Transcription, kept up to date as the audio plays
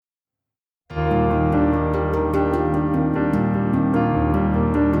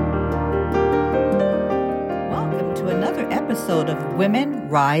episode of Women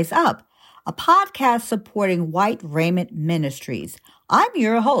Rise Up, a podcast supporting White Raiment Ministries. I'm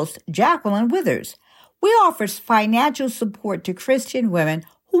your host, Jacqueline Withers. We offer financial support to Christian women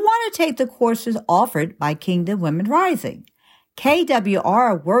who want to take the courses offered by Kingdom Women Rising.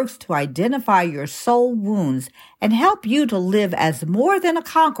 KWR works to identify your soul wounds and help you to live as more than a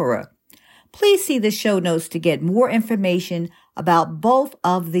conqueror. Please see the show notes to get more information about both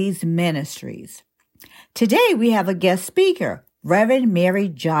of these ministries. Today we have a guest speaker, Reverend Mary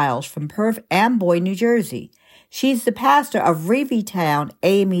Giles from Perth Amboy, New Jersey. She's the pastor of Reeveytown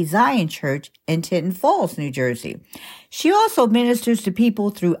A.M.E. Zion Church in Tinton Falls, New Jersey. She also ministers to people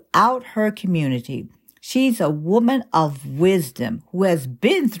throughout her community. She's a woman of wisdom who has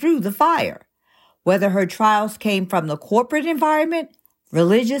been through the fire. Whether her trials came from the corporate environment,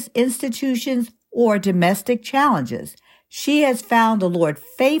 religious institutions, or domestic challenges, she has found the Lord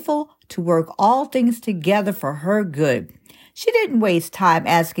faithful to work all things together for her good. She didn't waste time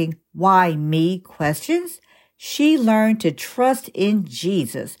asking why me questions. She learned to trust in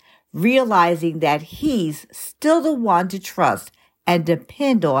Jesus, realizing that he's still the one to trust and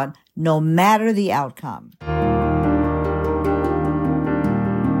depend on no matter the outcome.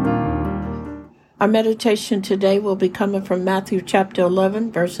 Our meditation today will be coming from Matthew chapter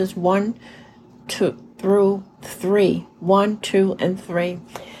 11, verses 1 through 3. 1, 2, and 3.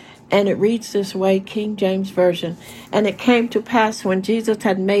 And it reads this way, King James Version. And it came to pass when Jesus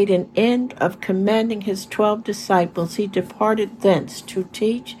had made an end of commanding his 12 disciples, he departed thence to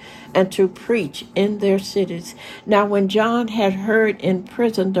teach and to preach in their cities. Now when John had heard in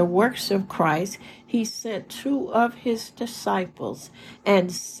prison the works of Christ, he sent 2 of his disciples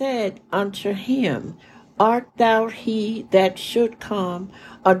and said unto him, Art thou he that should come,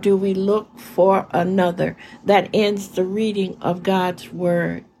 or do we look for another? That ends the reading of God's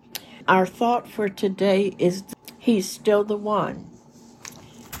word. Our thought for today is he's still the one.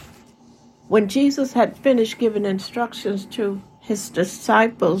 When Jesus had finished giving instructions to his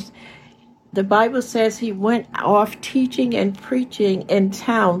disciples, the Bible says he went off teaching and preaching in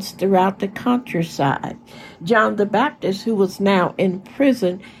towns throughout the countryside. John the Baptist, who was now in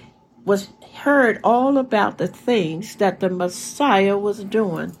prison, heard all about the things that the Messiah was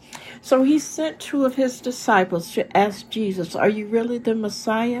doing. So he sent 2 of his disciples to ask Jesus, are you really the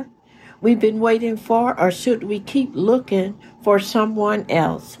Messiah we've been waiting for, or should we keep looking for someone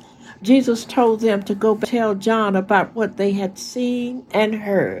else? Jesus told them to go tell John about what they had seen and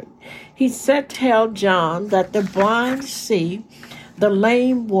heard. He said, tell John that the blind see, the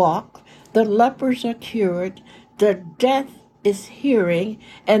lame walk, the lepers are cured, the deaf is hearing,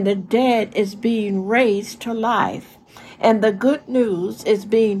 and the dead is being raised to life. And the good news is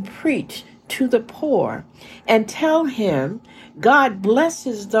being preached to the poor. And tell him, God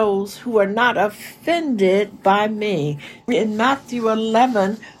blesses those who are not offended by me. In Matthew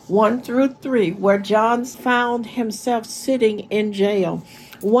 11, 1 through 3, where John found himself sitting in jail,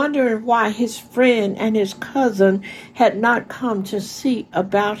 wondering why his friend and his cousin had not come to see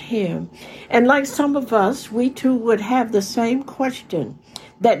about him. And like some of us, we too would have the same question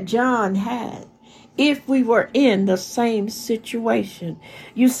that John had if we were in the same situation.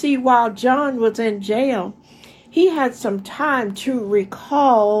 You see, while John was in jail, he had some time to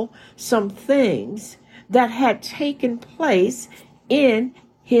recall some things that had taken place in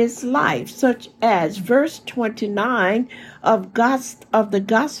his life, such as verse 29 of the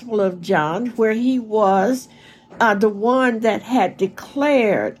Gospel of John, where he was the one that had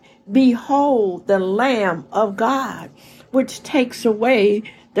declared, Behold, the Lamb of God, which takes away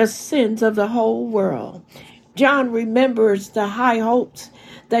the sins of the whole world. John remembers the high hopes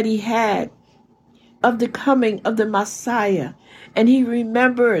that he had of the coming of the Messiah, and he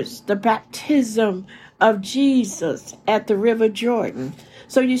remembers the baptism of Jesus at the River Jordan.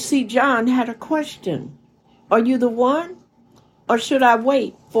 So you see, John had a question. Are you the one, or should I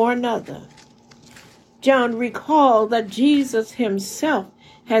wait for another? John recalled that Jesus himself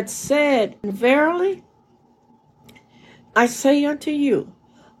had said, Verily, I say unto you,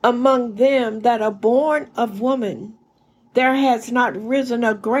 among them that are born of woman, there has not risen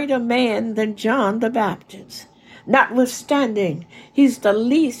a greater man than John the Baptist. Notwithstanding, he's the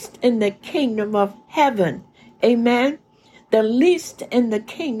least in the kingdom of heaven. Amen. The least in the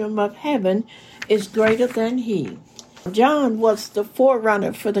kingdom of heaven is greater than he. John was the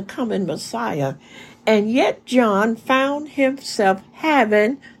forerunner for the coming Messiah, and yet John found himself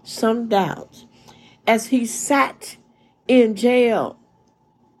having some doubts. As he sat in jail,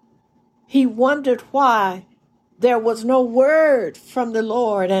 he wondered why there was no word from the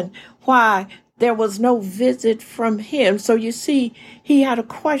Lord and why there was no visit from him. So you see, he had a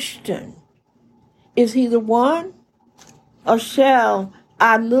question. Is he the one, or shall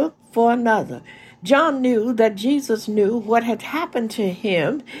I look for another? John knew that Jesus knew what had happened to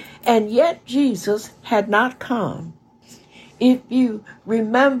him, and yet Jesus had not come. If you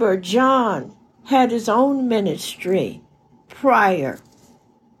remember, John had his own ministry prior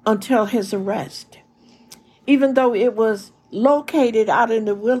until his arrest. Even though it was located out in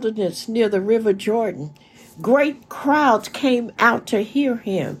the wilderness near the River Jordan, great crowds came out to hear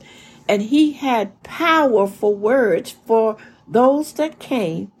him, and he had powerful words for those that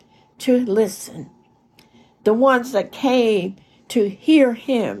came to listen. The ones that came to hear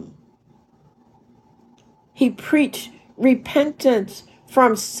him. He preached repentance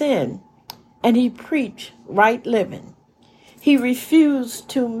from sin, and he preached right living. He refused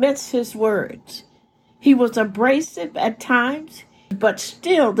to mince his words. He was abrasive at times, but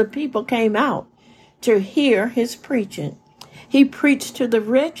still the people came out to hear his preaching. He preached to the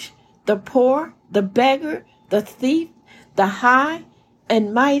rich, the poor, the beggar, the thief, the high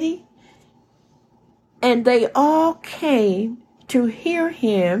and mighty, and they all came to hear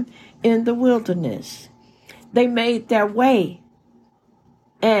him in the wilderness. They made their way,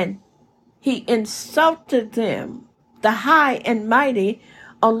 and he insulted them, the high and mighty,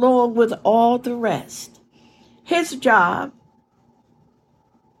 along with all the rest. His job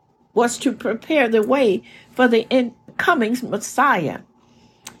was to prepare the way for the incoming Messiah,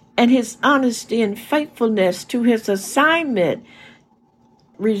 and his honesty and faithfulness to his assignment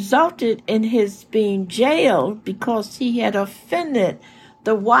resulted in his being jailed because he had offended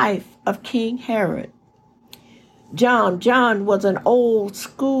the wife of King Herod. John was an old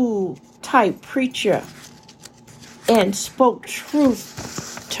school type preacher and spoke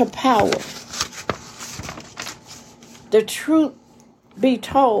truth to power. The truth be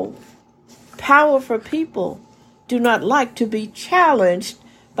told, powerful people do not like to be challenged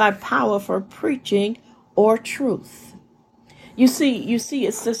by powerful preaching or truth. You see,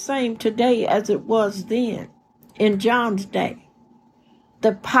 it's the same today as it was then, in John's day.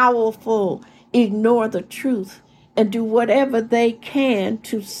 The powerful ignore the truth and do whatever they can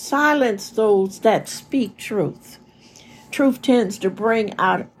to silence those that speak truth. Truth tends to bring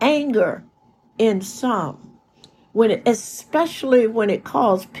out anger in some, especially when it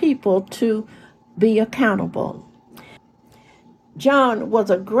calls people to be accountable. John was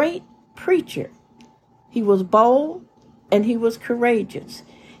a great preacher. He was bold and he was courageous.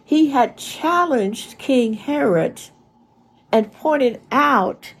 He had challenged King Herod and pointed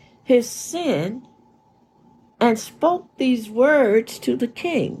out his sin and spoke these words to the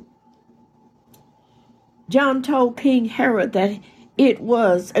king. John told King Herod that it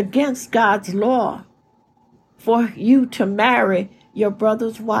was against God's law for you to marry your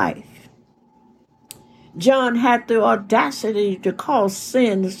brother's wife. John had the audacity to call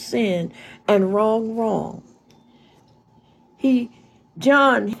sin sin and wrong.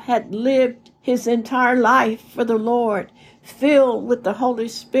 John had lived his entire life for the Lord, filled with the Holy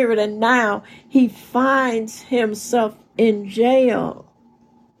Spirit, and now he finds himself in jail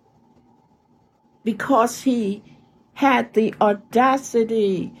because he had the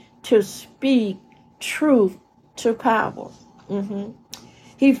audacity to speak truth to power.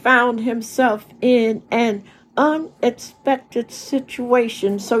 He found himself in an unexpected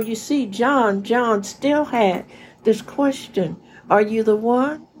situation. So you see, John still had this question: are you the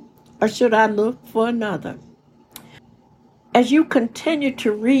one, or should I look for another? As you continue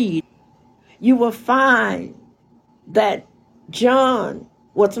to read, you will find that John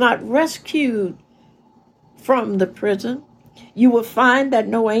was not rescued from the prison. You will find that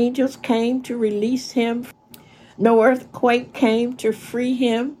no angels came to release him. No earthquake came to free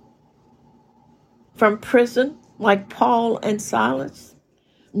him from prison like Paul and Silas.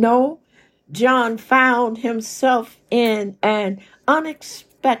 No, John found himself in an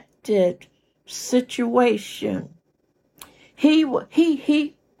unexpected situation.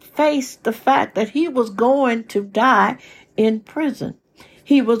 He faced the fact that he was going to die in prison.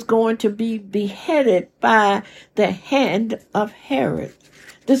 He was going to be beheaded by the hand of Herod.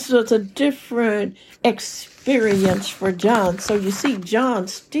 This was a different experience for John. So you see, John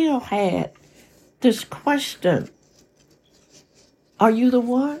still had this question: are you the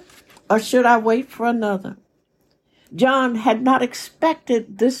one, or should I wait for another? John had not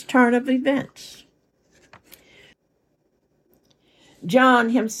expected this turn of events. John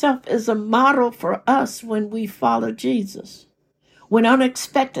himself is a model for us when we follow Jesus. When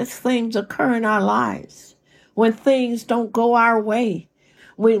unexpected things occur in our lives, when things don't go our way,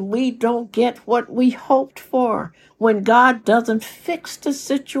 when we don't get what we hoped for, when God doesn't fix the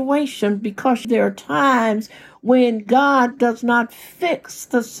situation, because there are times when God does not fix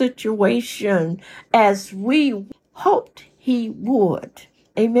the situation as we hoped he would.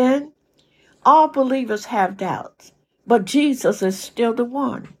 Amen? All believers have doubts, but Jesus is still the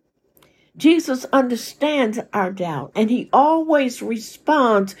one. Jesus understands our doubt, and he always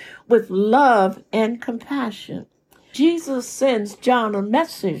responds with love and compassion. Jesus sends John a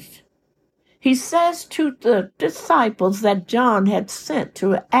message. He says to the disciples that John had sent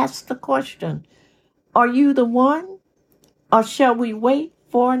to ask the question, "Are you the one, or shall we wait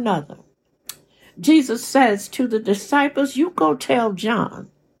for another?" Jesus says to the disciples, "You go tell John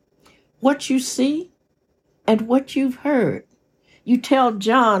what you see and what you've heard. You tell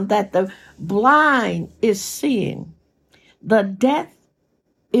John that the blind is seeing, the deaf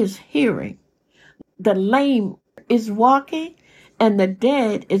is hearing, the lame is walking, and the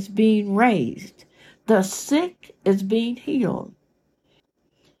dead is being raised. The sick is being healed."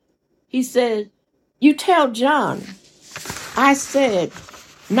 He said, "You tell John, I said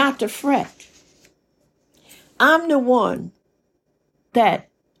not to fret. I'm the one that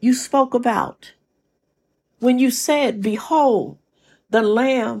you spoke about when you said, 'Behold, the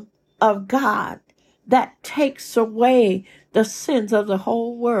Lamb of God that takes away the sins of the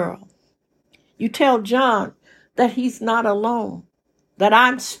whole world.'" You tell John that he's not alone, that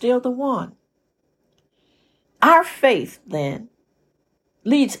I'm still the one. Our faith, then,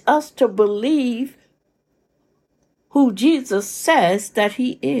 leads us to believe who Jesus says that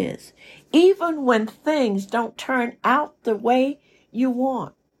he is, even when things don't turn out the way you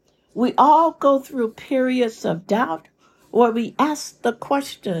want. We all go through periods of doubt where we ask the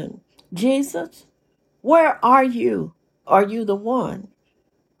question, "Jesus, where are you? Are you the one?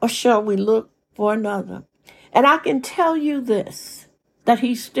 Or shall we look for another?" And I can tell you this, that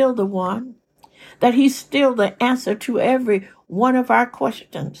he's still the one, that he's still the answer to every one of our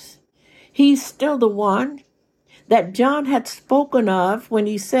questions. He's still the one that John had spoken of when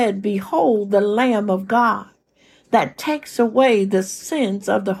he said, "Behold, the Lamb of God that takes away the sins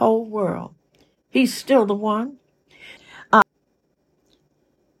of the whole world." He's still the one.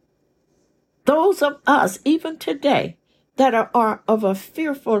 Those of us, even today, that are of a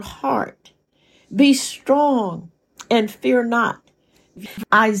fearful heart, be strong and fear not.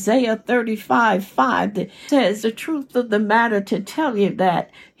 Isaiah 35:5 that says the truth of the matter to tell you that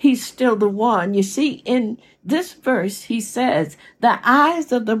he's still the one. You see, in this verse, he says, "The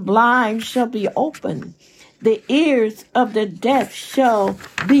eyes of the blind shall be opened. The ears of the deaf shall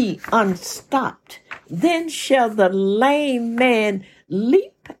be unstopped. Then shall the lame man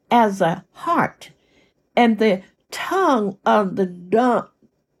leap as a hart, and the tongue of the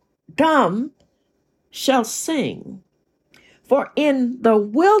dumb shall sing. For in the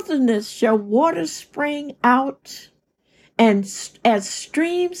wilderness shall waters spring out, and as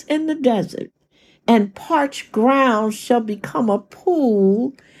streams in the desert, and parched ground shall become a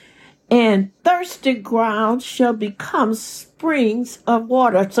pool, and thirsty ground shall become springs of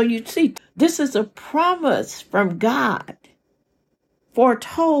water." So you see, this is a promise from God,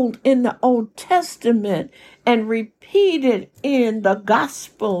 foretold in the Old Testament and repeated in the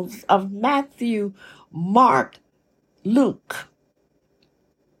Gospels of Matthew, Mark, Luke.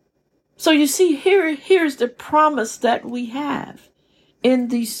 So you see, here's the promise that we have in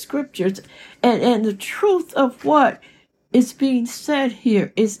these scriptures. And the truth of what is being said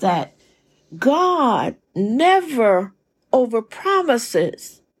here is that God never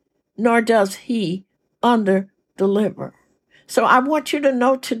overpromises, nor does he underdeliver. So I want you to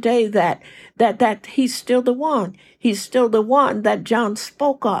know today that he's still the one. He's still the one that John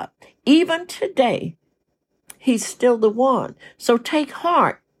spoke of. Even today, he's still the one. So take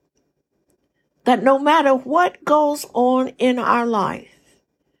heart that no matter what goes on in our life,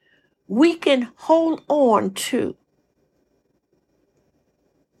 we can hold on to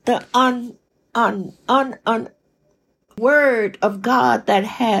the word of God that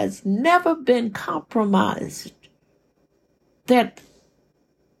has never been compromised. That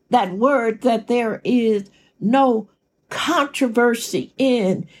word that there is no controversy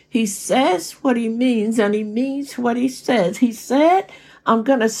in. He says what he means, and he means what he says. He said, "I'm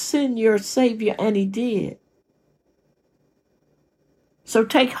going to send your Savior," and he did. So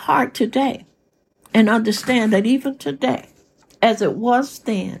take heart today and understand that even today, as it was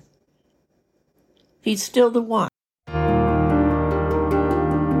then, he's still the one.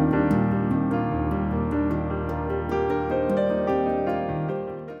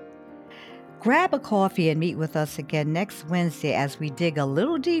 Grab a coffee and meet with us again next Wednesday as we dig a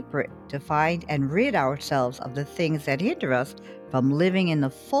little deeper to find and rid ourselves of the things that hinder us from living in the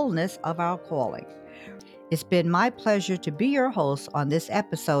fullness of our calling. It's been my pleasure to be your host on this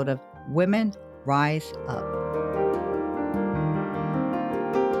episode of Women Rise Up.